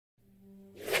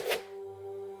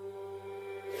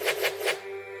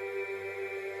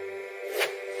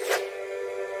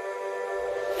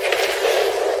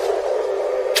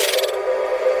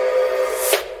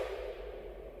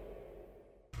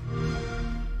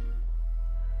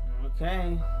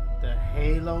Okay, the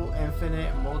Halo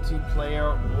Infinite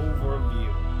multiplayer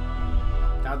overview.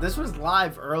 Now this was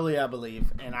live early, I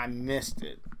believe, and I missed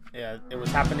it. Yeah, it was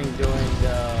happening during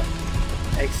the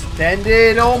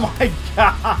extended. Oh my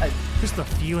god! Just the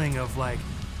feeling of like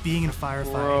being in a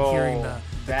firefight and hearing the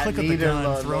click of the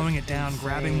gun, throwing it down,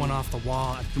 grabbing one off the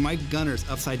wall. My gunner's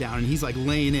upside down and he's like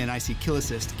laying in. I see kill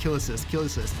assist, kill assist, kill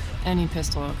assist. Any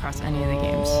pistol across any of the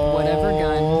games. Whatever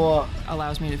gun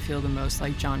allows me to feel the most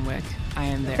like John Wick, I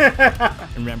am there. I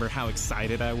remember how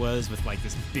excited I was with like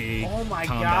this big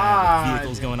combat with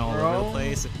vehicles going all over the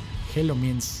place. Halo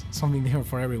means something different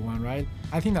for everyone, right?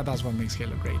 I think that's what makes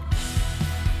Halo great.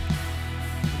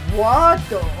 What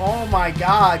the? Oh my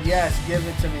god, yes, give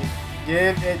it to me.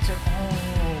 Give it to me.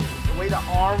 Oh, the way the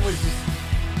arm was just...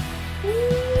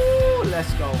 Ooh,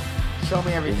 let's go. Show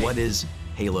me everything. What is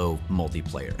Halo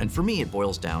multiplayer? And for me, it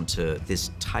boils down to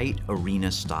this tight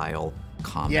arena-style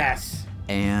combat. Yes.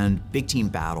 And big team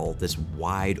battle, this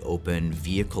wide open,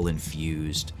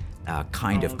 vehicle-infused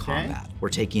kind of combat. We're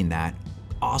taking that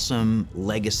awesome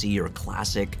legacy or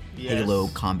classic Halo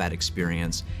combat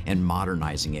experience and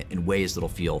modernizing it in ways that'll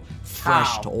feel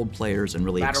fresh to old players and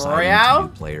really exciting to new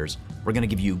players. We're going to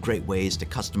give you great ways to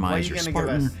customize your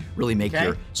Spartan, really make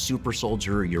your super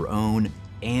soldier your own,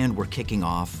 and we're kicking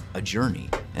off a journey,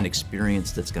 an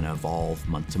experience that's going to evolve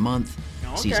month to month,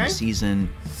 season to season,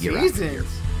 year after year.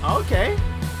 Okay.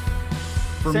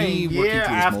 For me, working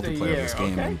through this multiplayer of this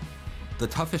game, the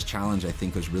toughest challenge I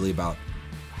think was really about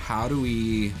how do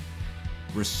we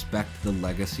respect the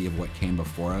legacy of what came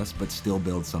before us, but still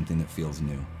build something that feels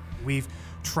new? We've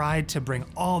tried to bring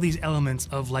all these elements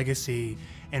of legacy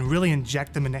and really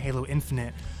inject them into Halo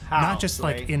Infinite, not just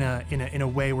like in a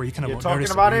way where you kind of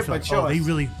notice about it, but like, oh, they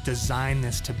really designed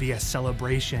this to be a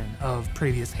celebration of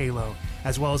previous Halo,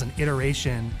 as well as an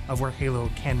iteration of where Halo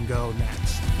can go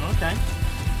next. Okay.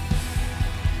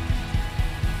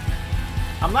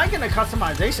 I'm liking the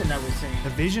customization that we're seeing. The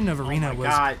vision of Arena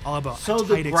was all about so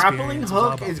the grappling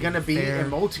hook is going to be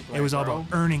in multiplayer. It was all about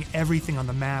earning everything on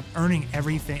the map, earning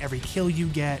everything, every kill you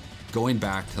get. Going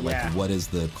back to like what is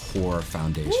the core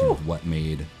foundation of what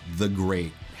made the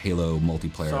great Halo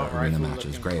multiplayer arena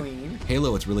matches great.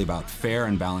 Halo, it's really about fair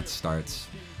and balanced starts.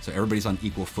 So everybody's on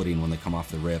equal footing when they come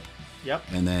off the rip. Yep.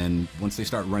 And then once they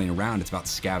start running around, it's about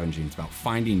scavenging. It's about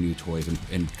finding new toys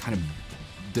and kind of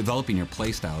developing your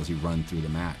playstyle as you run through the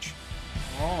match.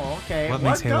 Oh, okay. What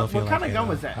makes Halo feel like What kind of gun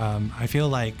was that? I feel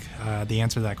like the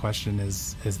answer to that question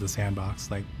is the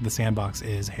sandbox. Like the sandbox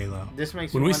is Halo. This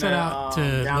makes when we set out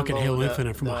to look at Halo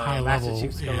Infinite from a high level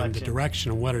and the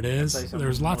direction of what it is,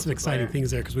 there's lots of exciting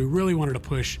things there because we really wanted to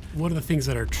push what are the things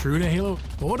that are true to Halo,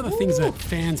 but what are the things that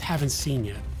fans haven't seen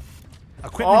yet.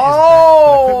 Equipment is back,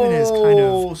 but equipment is kind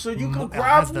of so you can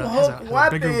grapple hook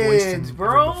weapons,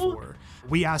 bro.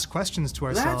 We ask questions to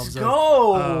ourselves. Let's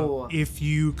go. If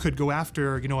you could go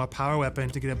after, a power weapon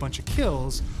to get a bunch of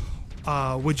kills,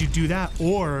 would you do that,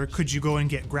 or could you go and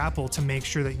get grapple to make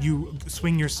sure that you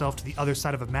swing yourself to the other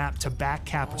side of a map to back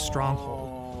cap a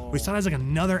stronghold? We saw it as like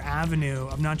another avenue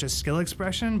of not just skill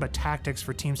expression, but tactics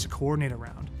for teams to coordinate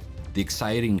around. The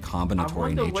exciting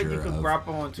combinatory nature of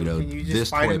this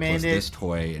toy plus this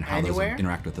toy and how those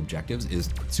interact with objectives is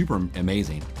super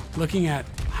amazing. Looking at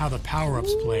how the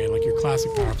power-ups play, like your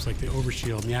classic power-ups like the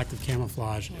overshield and the active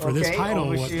camouflage. For this title,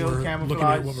 what we're looking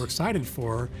at, what we're excited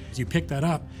for, is you pick that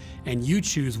up and you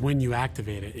choose when you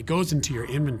activate it. It goes into your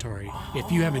inventory.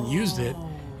 If you haven't used it,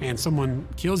 and someone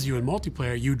kills you in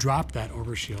multiplayer, you drop that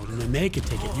overshield, and then they could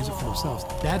take it, use it for themselves.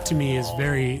 That to me is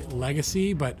very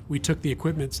legacy, but we took the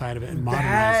equipment side of it and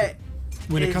modernized it.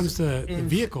 When it comes to the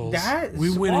vehicles, we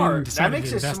went in and decided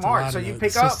to invest a lot in the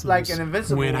systems. Like an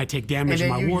invincible, when I take damage in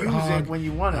my Warthog, when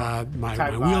you want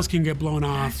my wheels can get blown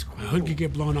off, my hood can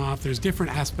get blown off. There's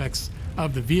different aspects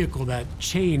of the vehicle that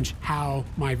change how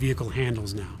my vehicle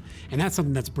handles now. And that's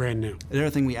something that's brand new. The other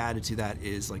thing we added to that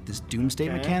is like this doomsday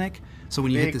mechanic. So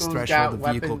when you hit this threshold,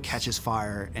 the vehicle catches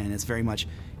fire, and it's very much,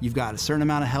 you've got a certain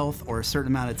amount of health or a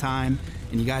certain amount of time,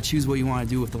 and you gotta choose what you wanna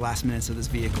do with the last minutes of this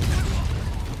vehicle.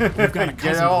 We've got a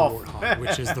cousin of the Warthog,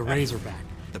 which is the Razorback.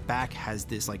 The back has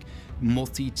this like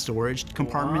multi-storage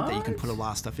compartment that you can put a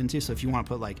lot of stuff into. So if you want to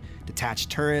put like detached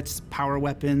turrets, power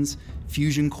weapons,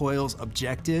 fusion coils,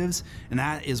 objectives, and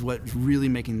that is what's really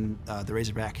making the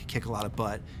Razorback kick a lot of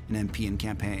butt in MP and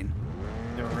campaign.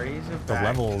 The Razorback. The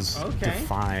levels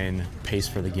define pace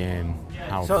for the game,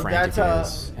 how frantic it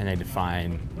is, and they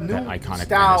define that iconic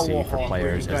fantasy for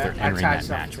players as they're entering that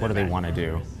match. What do they want to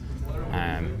do?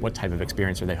 What type of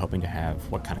experience are they hoping to have?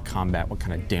 What kind of combat, what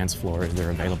kind of dance floor is there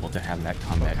available to have that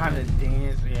combat? What kind of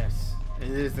dance? Yes, it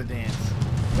is the dance.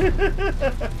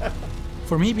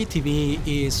 For me, BTV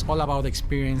is all about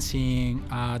experiencing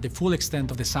the full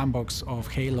extent of the sandbox of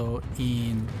Halo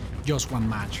in just one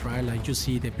match, right? Like you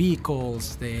see the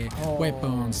vehicles, the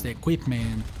weapons, the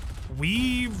equipment.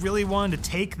 We really wanted to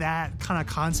take that kind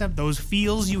of concept, those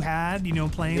feels you had, you know,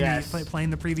 playing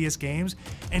the previous games,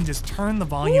 and just turn the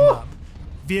volume up.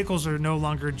 Vehicles are no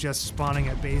longer just spawning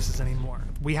at bases anymore.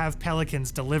 We have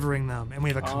Pelicans delivering them, and we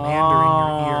have a commander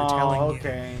in your ear telling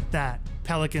you that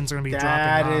Pelicans are going to be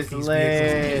dropping off these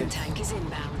vehicles. Tank is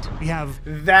inbound. We have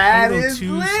Halo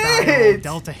 2 style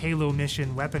Delta Halo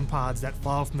mission weapon pods that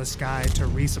fall from the sky to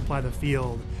resupply the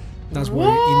field. That's where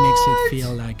it makes it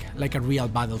feel like a real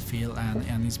battlefield,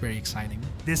 and it's very exciting.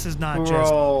 This is not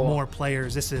just more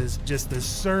players. This is just the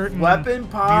certain weapon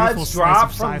pods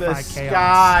drop from the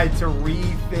sky to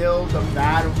refill the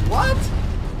battle. What?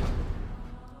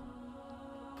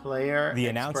 Player The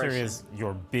announcer is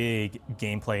your big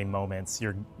gameplay moments,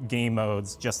 your game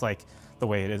modes, just like the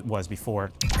way it was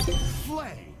before.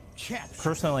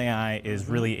 Personal AI is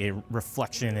really a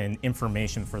reflection and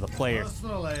information for the player.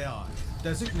 Personal AI.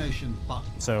 Designation button.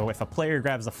 So if a player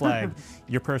grabs a flag,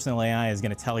 your personal AI is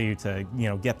going to tell you to, you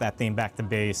know, get that thing back to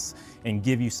base and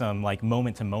give you some like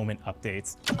moment-to-moment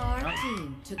updates. Our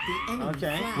team took the enemy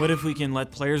flag. What if we can let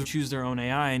players choose their own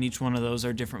AI, and each one of those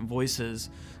are different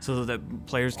voices, so that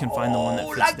players can find the one that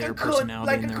fits like their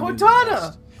personality and their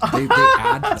Cortana. They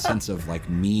add a sense of like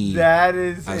me that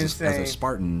is as a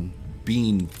Spartan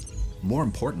being more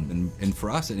important, and for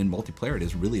us in multiplayer it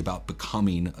is really about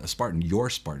becoming a Spartan.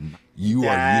 You're Spartan. You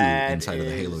are you inside of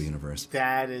the Halo universe.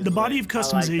 The body of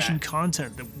customization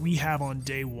content that we have on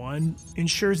day one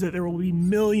ensures that there will be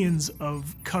millions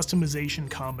of customization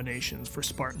combinations for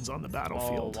Spartans on the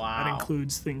battlefield. That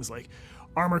includes things like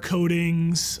armor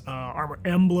coatings, armor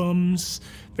emblems,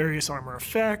 various armor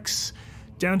effects,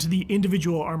 down to the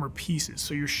individual armor pieces.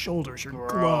 So your shoulders, your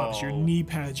gloves, your knee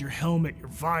pads, your helmet, your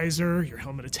visor, your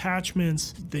helmet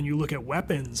attachments. Then you look at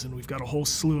weapons, and we've got a whole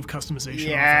slew of customization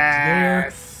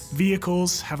there.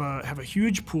 Vehicles have a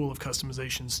huge pool of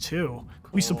customizations too.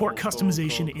 We support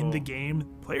customization in the game.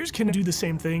 Players can do the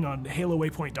same thing on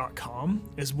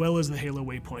HaloWaypoint.com as well as the Halo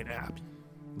Waypoint app.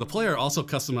 The player also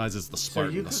customizes the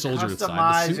Spartan, the soldier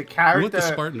inside the suit. You want the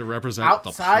Spartan to represent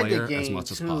the player as much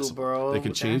as possible. Bro. They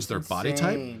can change their body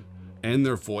type and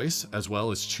their voice, as well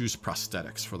as choose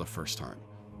prosthetics for the first time.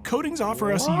 Coatings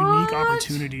offer us a unique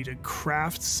opportunity to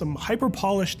craft some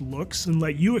hyper-polished looks and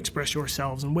let you express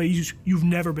yourselves in ways you've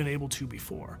never been able to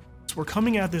before. We're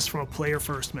coming at this from a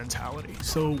player-first mentality.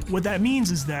 So what that means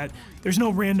is that there's no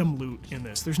random loot in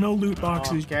this. There's no loot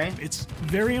boxes. It's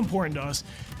very important to us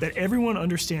that everyone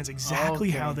understands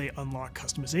exactly how they unlock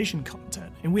customization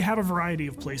content. And we have a variety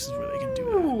of places where they can do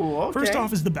that. First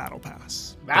off is the Battle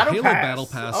Pass. The Halo Battle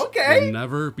Pass will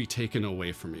never be taken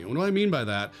away from you. And what I mean by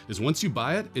that is once you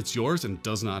buy it, it's yours and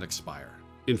does not expire.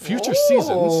 In future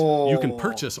seasons, you can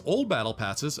purchase old battle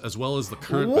passes as well as the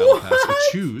current battle pass and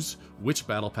choose which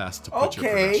battle pass to put your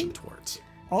progression towards.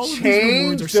 All of these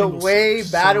rewards are single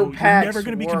source, battle pass you're never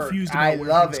going to be confused about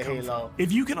where things come from.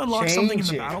 If you can unlock something in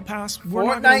the battle pass, we're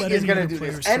not going to let any other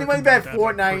players Anybody bet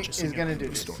Fortnite is going to do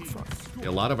this.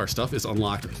 A lot of our stuff is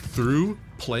unlocked through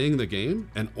playing the game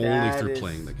and only through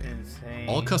playing the game.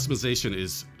 All customization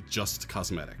is just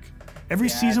cosmetic. Every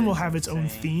season will have its own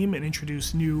theme and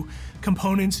introduce new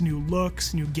components, new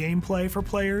looks, new gameplay for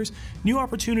players, new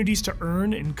opportunities to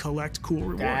earn and collect cool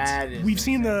rewards. We've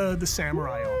seen the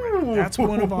Samurai already. That's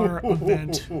one of our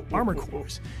event armor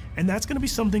cores. And that's going to be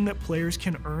something that players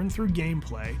can earn through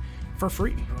gameplay for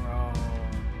free.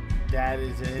 That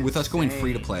is insane. With us going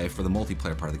free to play for the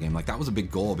multiplayer part of the game, like that was a big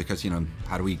goal because, you know,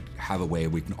 how do we have a way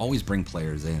we can always bring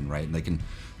players in, right? And they can,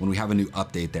 when we have a new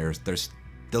update,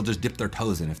 they'll just dip their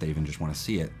toes in if they even just want to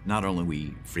see it. Not only are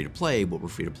we free to play, but we're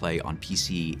free to play on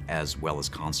PC as well as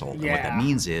console. And what that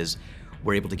means is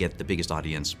we're able to get the biggest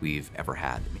audience we've ever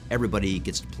had. Everybody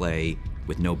gets to play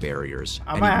with no barriers.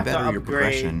 And even better, your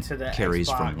progression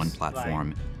carries from one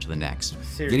platform to the next.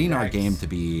 Getting our game to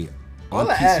be on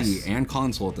PC and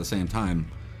console at the same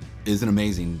time is an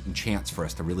amazing chance for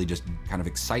us to really just kind of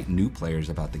excite new players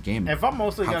about the game. If I'm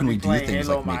mostly going to be playing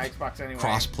Halo on my Xbox anyway.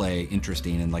 Cross-play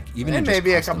interesting, and like even and in maybe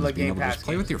just a couple of being Game able to Pass just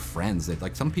play with your friends. That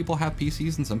like some people have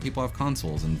PCs and some people have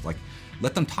consoles, and like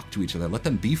let them talk to each other, let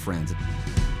them be friends.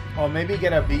 Or maybe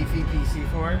get a beefy PC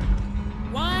for it.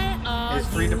 Why it's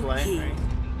free to play,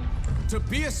 right? To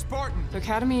be a Spartan. The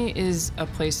Academy is a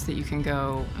place that you can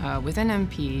go within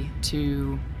MP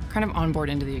to kind of onboard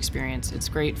into the experience. It's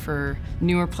great for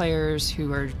newer players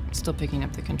who are still picking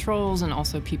up the controls and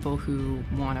also people who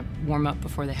want to warm up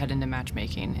before they head into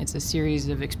matchmaking. It's a series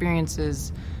of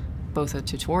experiences both a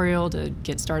tutorial to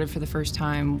get started for the first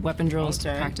time, weapon drills to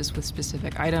practice with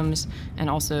specific items, and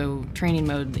also training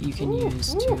mode that you can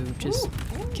use to just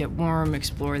get warm,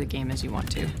 explore the game as you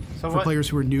want to. So for players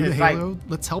who are new to Halo,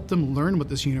 let's help them learn what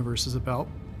this universe is about.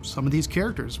 Some of these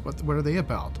characters, what are they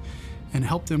about? And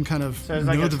help them kind of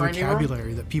know the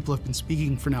vocabulary that people have been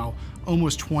speaking for now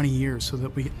almost 20 years, so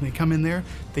that when they come in there,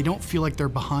 they don't feel like they're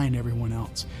behind everyone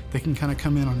else. They can kind of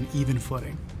come in on an even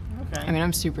footing. I mean,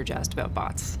 I'm super jazzed about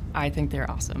bots. I think they're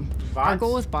awesome. Our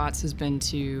goal with bots has been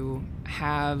to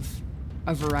have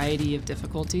a variety of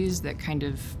difficulties that kind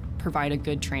of provide a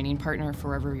good training partner for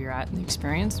wherever you're at in the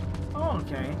experience. Oh,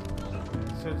 okay.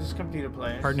 So just computer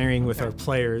players. Partnering with our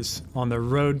players on the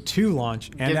road to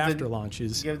launch and after launch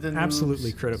is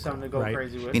absolutely critical. Something to go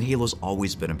crazy with. And Halo's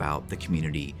always been about the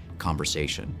community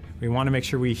conversation. We want to make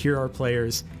sure we hear our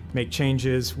players, make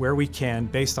changes where we can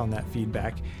based on that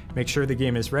feedback, make sure the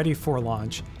game is ready for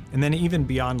launch, and then even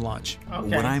beyond launch.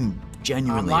 What I'm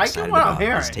genuinely excited about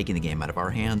is taking the game out of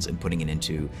our hands and putting it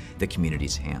into the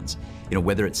community's hands. You know,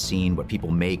 whether it's seeing what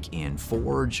people make in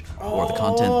Forge or the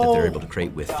content that they're able to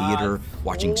create with theater,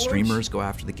 watching streamers go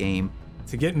after the game.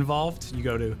 To get involved, you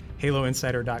go to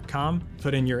haloinsider.com,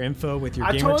 put in your info with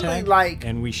your gamer tag,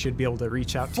 and we should be able to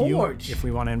reach out to you if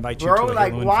we want to invite you to a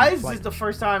Halo why is flight. this the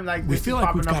first time we feel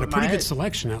like we've got a pretty good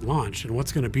selection at launch and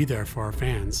what's going to be there for our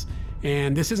fans.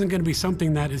 And this isn't going to be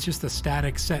something that is just a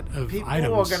static set of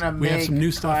items. We have some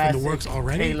new stuff in the works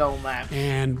already, Halo maps,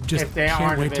 and just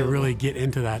can't wait to really get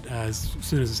into that as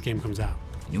soon as this game comes out.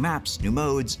 New maps, new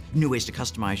modes, new ways to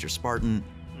customize your Spartan.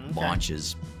 Launch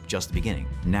is just the beginning.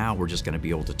 Now we're just going to be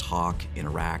able to talk,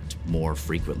 interact more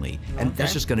frequently, and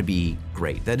that's just going to be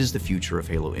great. That is the future of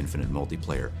Halo Infinite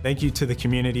multiplayer. Thank you to the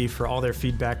community for all their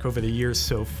feedback over the years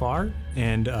so far,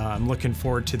 and I'm looking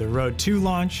forward to the road to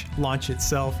launch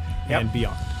itself, and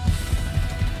beyond.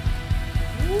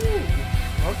 Ooh.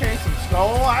 Okay, some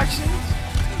skull actions.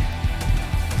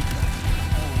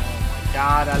 Oh my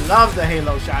god, I love the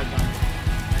Halo shotgun.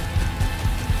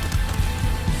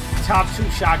 Top 2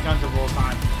 shotguns of all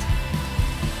time.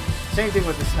 Same thing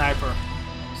with the sniper.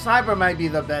 Sniper might be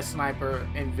the best sniper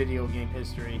in video game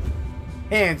history.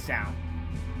 Hands down.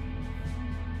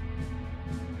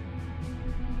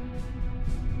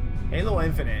 Halo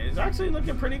Infinite is actually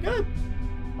looking pretty good.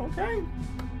 Okay.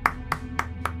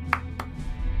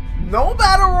 No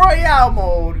Battle Royale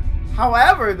mode.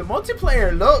 However, the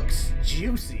multiplayer looks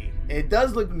juicy. It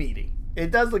does look meaty.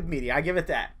 It does look meaty. I give it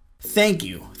that. Thank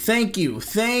you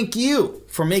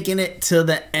for making it to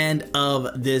the end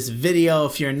of this video.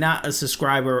 If you're not a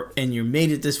subscriber and you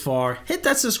made it this far, hit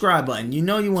that subscribe button. You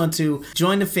know you want to.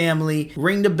 Join the family,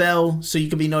 ring the bell so you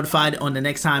can be notified on the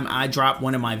next time I drop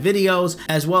one of my videos,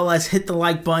 as well as hit the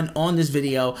like button on this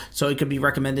video so it could be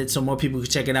recommended so more people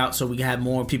can check it out, so we can have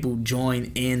more people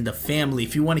join in the family.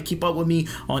 If you want to keep up with me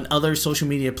on other social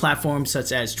media platforms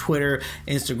such as Twitter,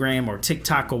 Instagram, or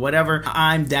TikTok or whatever,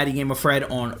 I'm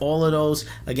DaddyGamerFred on all of those.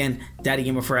 Again,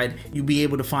 DaddyGamerFred. You'll be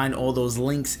able to find all those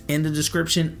links in the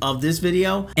description of this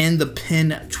video and the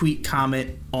pinned tweet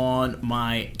comment on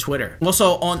my Twitter.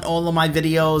 Also, on all of my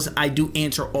videos, I do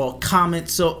answer all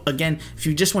comments. So again, if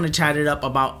you just want to chat it up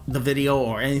about the video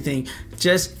or anything,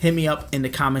 just hit me up in the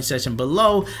comment section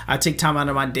below. I take time out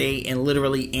of my day and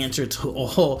literally answer to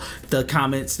all the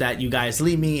comments that you guys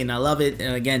leave me, and I love it.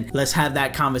 And again, let's have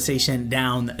that conversation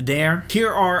down there.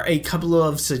 Here are a couple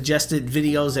of suggested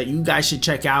videos that you guys should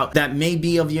check out that may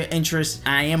be of your interest.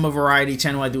 I am a variety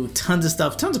channel. I do tons of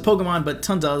stuff, tons of Pokemon, but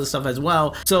tons of other stuff as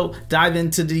well. So dive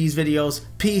into these videos.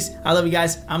 Peace. I love you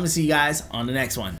guys. I'm gonna see you guys on the next one.